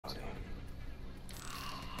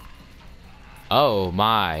Oh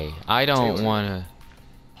my. I don't Taylor. wanna.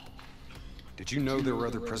 Did you know there were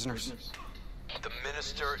other prisoners? The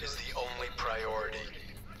minister is the only priority.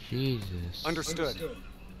 Jesus. Understood.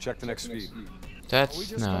 Check the next feed.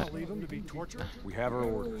 That's not. leave him to be tortured? We have our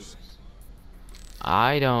orders.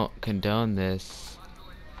 I don't condone this.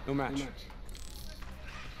 No match.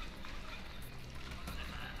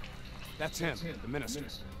 That's him, the minister.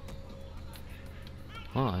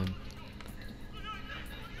 Hold on.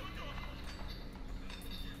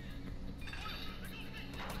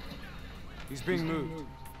 He's being moved.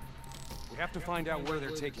 We have to find out where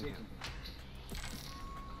they're taking him.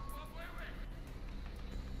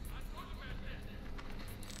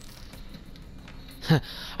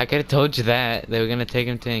 I could have told you that. They were gonna take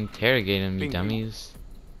him to interrogate him, you Bingo. dummies.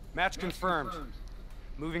 Match confirmed.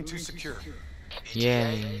 Moving to secure.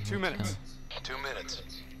 Yeah. 2 minutes. 2 minutes.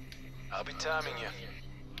 I'll be timing you.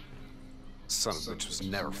 Son of a bitch was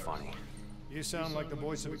never funny. You sound like the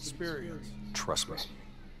voice of experience. Trust me.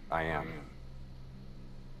 I am.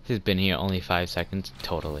 He's been here only 5 seconds.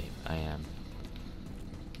 Totally, I am.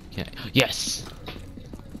 Yes!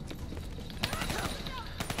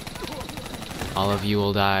 All of you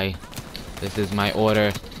will die. This is my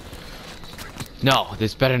order. No,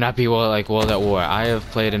 this better not be World at War. I have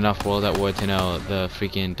played enough World at War to know the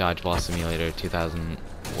freaking Dodgeball Simulator 2000,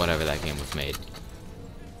 whatever that game was made.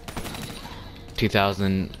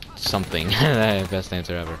 2000 something. Best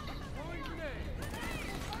answer ever.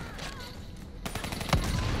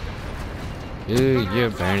 Ooh, you're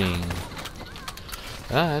burning.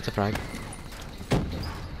 Ah, that's a frag.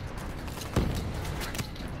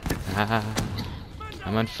 Ah,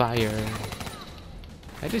 I'm on fire.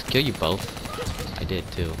 I just kill you both. I did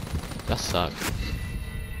too. That sucked.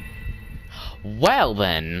 Well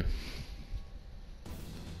then.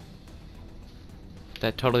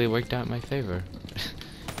 That totally worked out in my favor.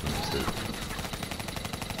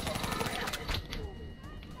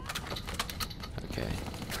 Okay.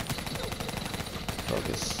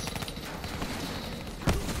 Focus.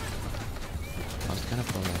 I was gonna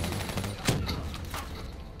pull that off.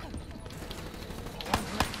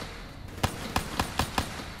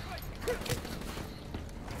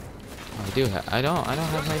 I don't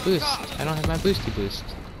have my boost. I don't have my boosty boost.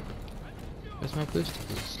 Where's my boosty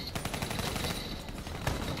boost?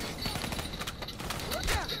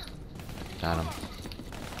 Got him.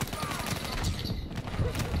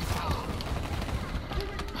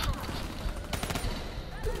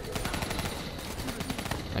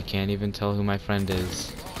 I can't even tell who my friend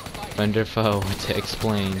is. Friend or foe to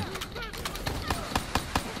explain.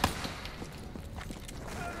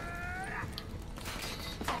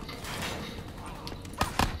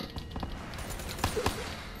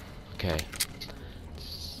 Okay.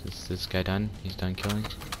 Is this guy done? He's done killing?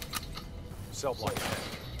 Cell block.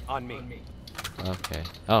 On me. Okay.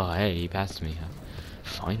 Oh, hey, he passed me. Huh?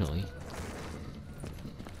 Finally.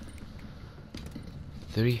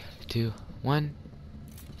 3, 2, 1.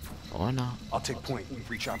 Or not. I'll take point.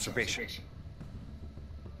 Reach observation.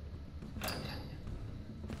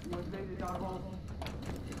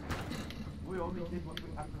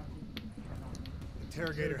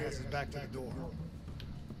 Interrogator has his back to the door.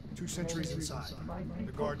 2 sentries inside.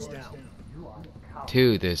 The guard's down.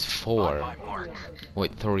 2, there's 4.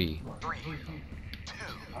 Wait, 3. 3, 2,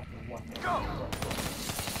 go!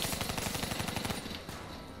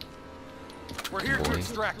 We're here to Boy.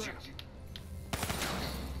 extract you.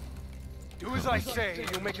 Do as I say, and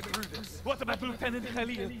you'll make it through this. What about Lieutenant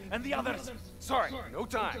Khalil and the others? Sorry, no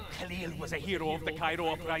time. Khalil was a hero of the Cairo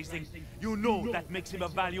uprising. You know that makes him a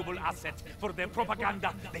valuable asset for their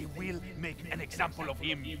propaganda. They will make an example of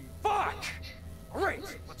him. Fuck!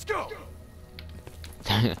 Alright, let's go!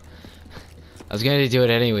 I was gonna do it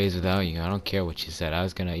anyways without you. I don't care what you said. I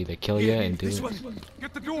was gonna either kill you and do This it. one.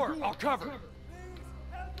 Get the door, I'll cover.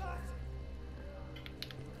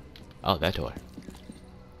 Oh, that door.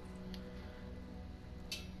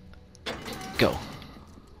 Go.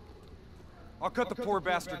 I'll cut the poor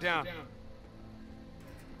bastard down.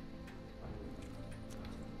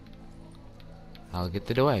 I'll get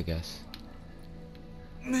the door, I guess.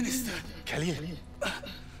 Minister. Khalil.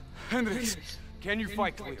 Hendricks, can you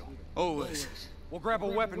fight Khalil? Always. We'll grab a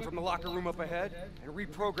weapon from the locker room up ahead and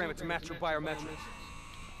reprogram it to match your biometrics.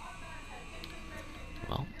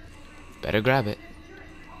 Well, better grab it.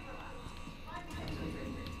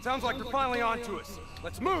 Sounds like they're finally on to us.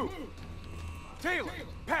 Let's move! Taylor,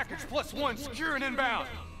 package +1, secure and inbound.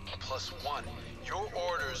 +1. Your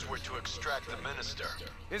orders were to extract the minister.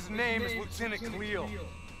 His name is Lieutenant Khalil.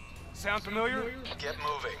 Sound familiar? Get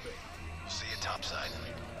moving. See you topside.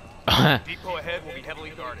 Depot ahead will be heavily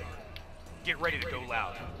guarded. Get ready to go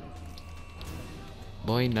loud.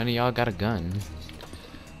 Boy, none of y'all got a gun.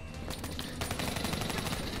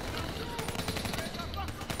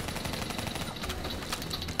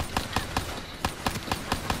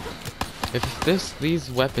 If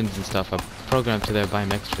these weapons and stuff are programmed to their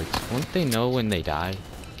biometrics, won't they know when they die?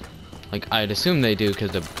 Like, I'd assume they do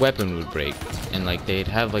because the weapon would break, and like they'd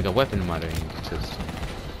have like a weapon monitoring system.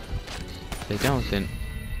 If they don't, then,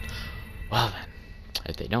 well then,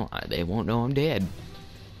 if they don't, they won't know I'm dead.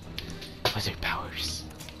 Wizard powers.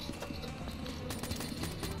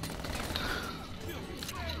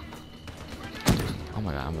 Oh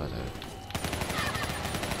my god, I'm about to.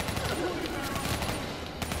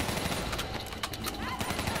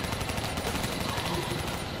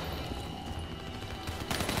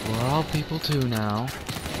 We're all people too now.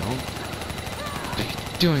 Don't be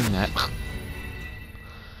doing that.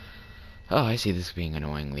 Oh, I see this being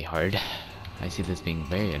annoyingly hard. I see this being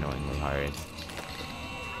very annoyingly hard.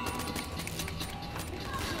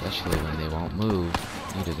 Especially when they won't move.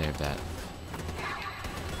 You deserve that.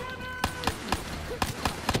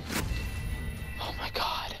 Oh my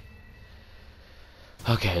god.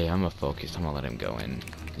 Okay, I'm gonna focus. I'm gonna let him go in.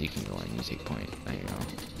 You can go in. You take point. There you go.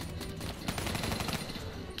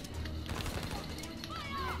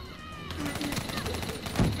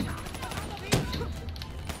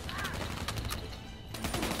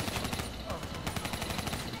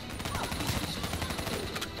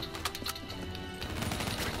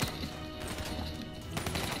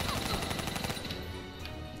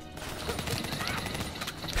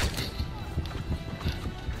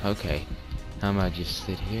 Okay, how about just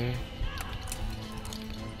sit here?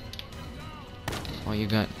 Oh, you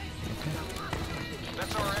got... Okay.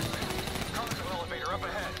 That's our exit. Cargo elevator up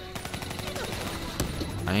ahead.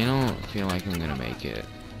 I don't feel like I'm gonna make it.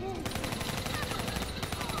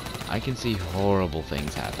 I can see horrible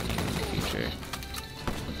things happening in the future.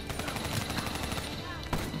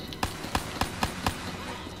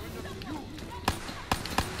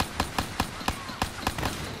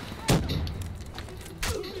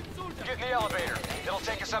 Get in the elevator. It'll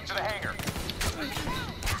take us up to the hangar.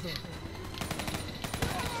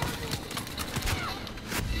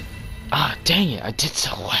 Ah, dang it, I did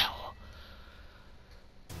so well.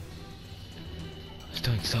 I was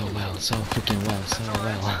doing so well, so freaking well, so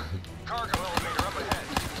well. Cargo elevator up ahead.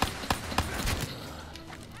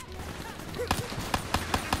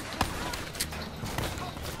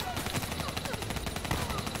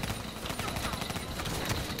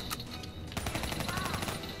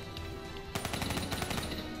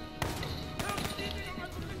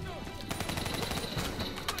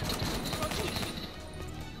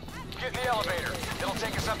 Get in the elevator. It'll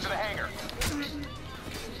take us up to the hangar.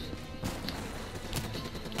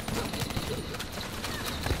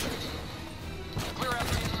 Clear out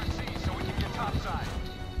the ERC so we can get topside.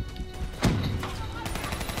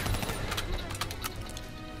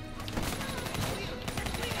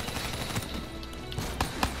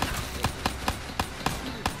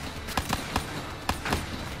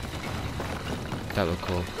 That looked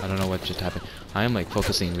cool. I don't know what just happened. I am like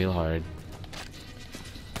focusing real hard.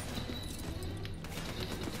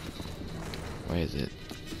 Where is it?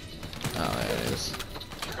 Oh, there it is.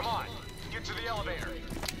 Come on, get to the elevator.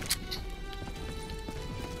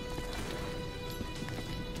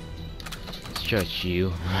 Shut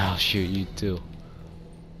you. I'll shoot you too.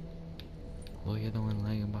 Well, you're the one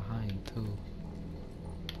lagging behind too.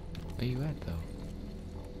 Where you at though?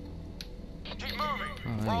 Keep moving. Oh,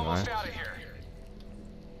 there We're you almost are. out of here.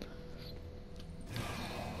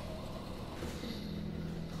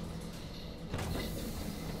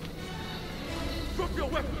 Drop your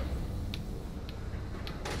weapon!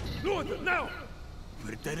 Lower them now!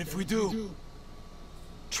 We're dead if we do.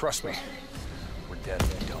 Trust me, we're dead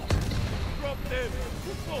if we don't. Drop them!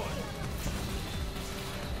 Move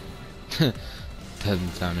forward!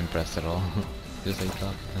 Doesn't sound impressed at all. Just like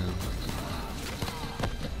drop them.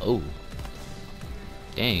 Oh.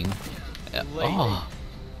 Dang. Oh.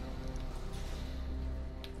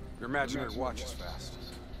 Your imaginary watch is fast.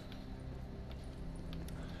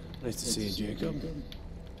 Nice to see you, Jacob.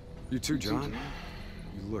 You too, John.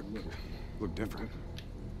 You look different.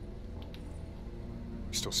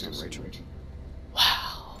 You still seeing Rachel?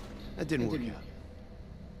 Wow. That didn't work out.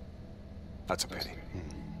 That's a pity.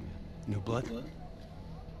 New blood?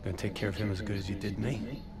 Gonna take care of him as good as you did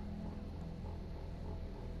me?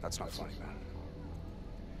 That's not funny, man.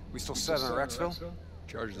 We still set on our exfil?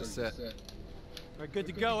 Charges are set. All right, good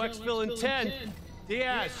to go. Exfil in 10.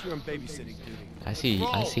 Diaz, you're on babysitting duty. I see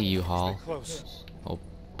you, Hall. Stay close. Oh,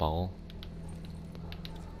 Paul.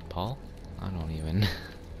 Paul? I don't even.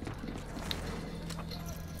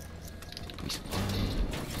 Respawn.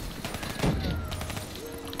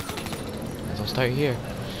 start here.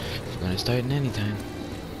 We're gonna start in any time.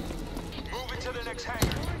 Move into the next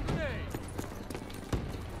hangar.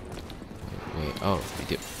 Wait, oh, we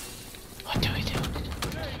do. What do we do?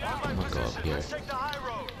 I'm gonna go up here. Let's take the high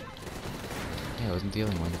road. Yeah, I wasn't the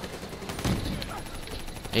only one.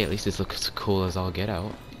 Hey, at least this looks cool as all get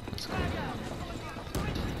out. That's cool.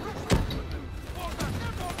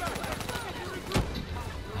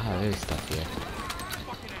 Ah, there's stuff here.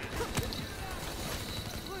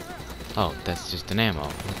 Oh, that's just an ammo.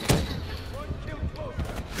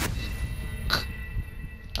 Okay.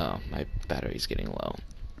 Oh, my battery's getting low.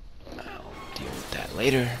 I'll deal with that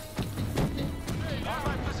later. On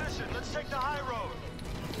my position. Let's take the high road.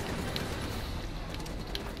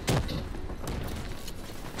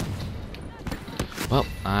 Well,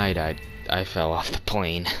 I died. I fell off the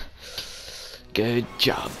plane. Good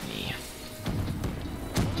job, me.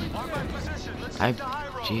 On my position. Let's take the high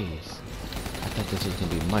road. Jeez. I thought this was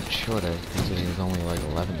gonna be much shorter, considering there's only like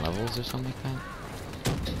 11 levels or something like that.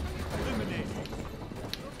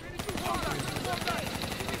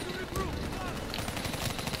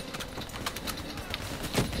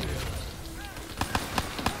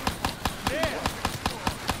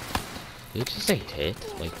 Did you just say hit?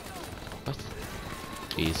 Like, what?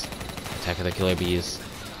 Bees. Attack of the killer bees.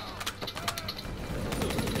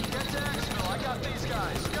 Get to Axville. I got these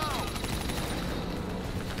guys. Go.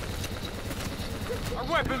 Our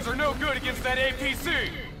weapons are no good against that APC.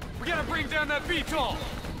 We gotta bring down that VTOL.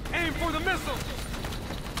 Aim for the missile.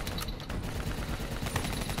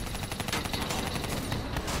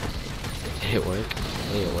 Did it work?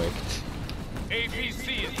 Hey, it worked.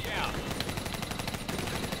 APC is down.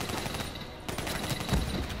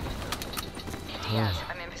 Yeah.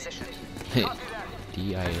 I'm in position.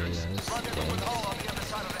 DIAS.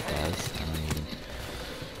 Yes. I mean,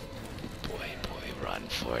 boy, run,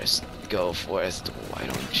 Forrest. Go, Forrest. Why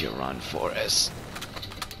don't you run, Forrest?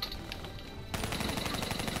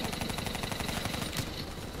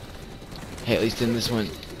 Hey, at least in this one,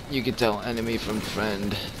 you can tell enemy from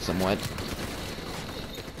friend somewhat.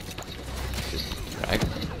 Just frag.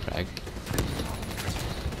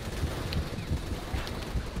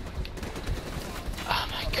 Oh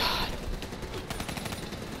my god.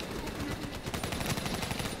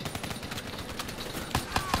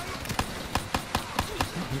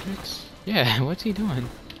 Yeah, what's he doing?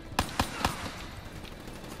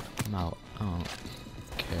 I'm out. I don't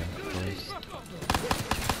care, Forrest.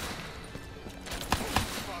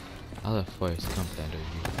 I'll let Forrest come under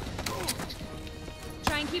you.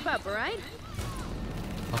 Try and keep up, alright?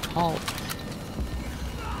 A halt.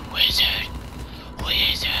 Wizard.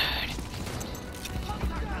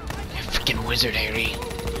 You freaking wizard, Harry.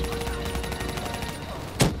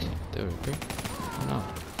 There we go. Oh no.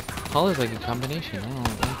 Hall is like a combination. I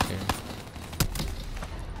don't care.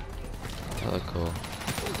 That look cool.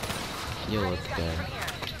 You look good.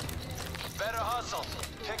 Better hustle.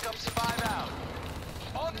 Pickups 5 out.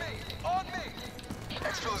 On me! On me!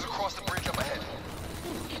 Exfil is across the bridge up ahead.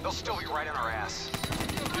 They'll still be right on our ass.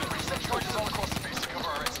 We set charges all across the base to cover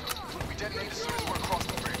our exfil. We detonate as soon as we're across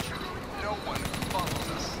the bridge. No one follows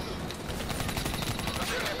us. The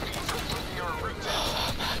AFBs are blocking our route.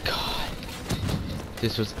 Oh my god.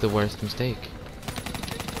 This was the worst mistake.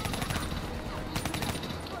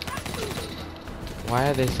 Why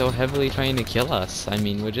are they so heavily trying to kill us? I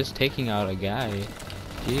mean, we're just taking out a guy.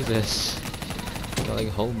 Jesus. Got like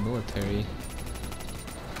a whole military.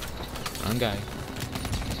 Wrong guy.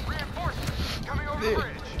 Reinforcements coming over the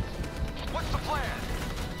bridge. What's the plan?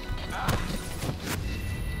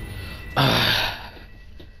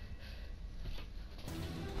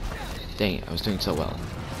 Dang it, I was doing so well.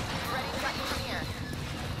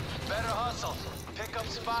 Better hustle.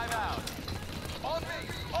 Pickups 5 out. On me!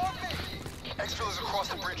 On me! Exfil is across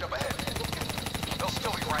the bridge up ahead. They'll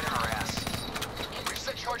still be right on our ass. We've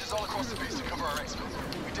set charges all across the base to cover our exfil.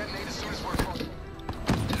 We detonate as soon as we're across.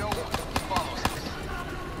 No one follows us.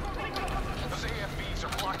 Those AFBs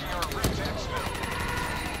are blocking our route to exfil.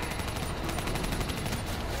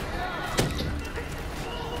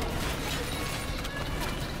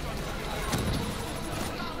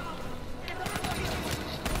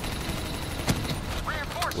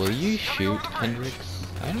 Will you shoot, Hendrix?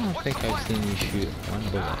 I don't think I've seen you shoot one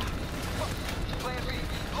bullet. Plan B,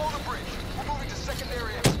 blow the bridge. We're moving to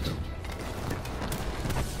secondary exfil.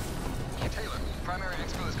 Taylor, primary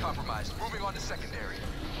exfil is compromised. Moving on to secondary.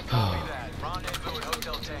 Copy that. Rendezvous at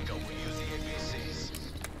Hotel Tango. We use the APCs.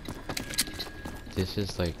 This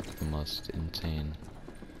is like the most insane.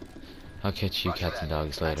 I'll catch you cats and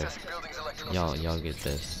dogs later. Accessing building's electrical Y'all systems. get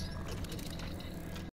this.